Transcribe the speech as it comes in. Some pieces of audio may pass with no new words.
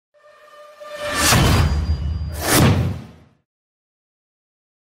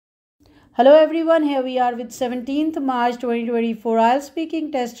Hello everyone, here we are with 17th March 2024 IELTS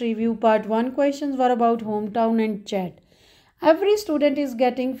Speaking Test Review Part 1. Questions were about hometown and chat. Every student is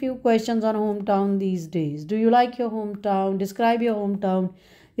getting few questions on hometown these days. Do you like your hometown? Describe your hometown.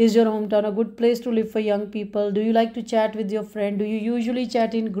 Is your hometown a good place to live for young people? Do you like to chat with your friend? Do you usually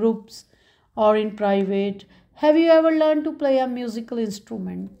chat in groups or in private? Have you ever learned to play a musical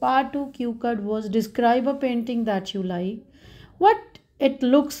instrument? Part 2 Q card was describe a painting that you like. What it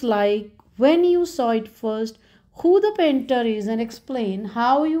looks like when you saw it first, who the painter is, and explain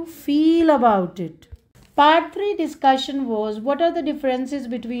how you feel about it. Part 3 discussion was what are the differences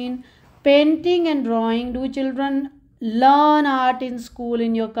between painting and drawing? Do children learn art in school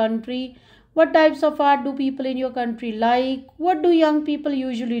in your country? What types of art do people in your country like? What do young people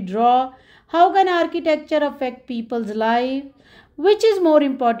usually draw? How can architecture affect people's life? Which is more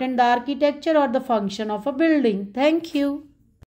important, the architecture or the function of a building? Thank you.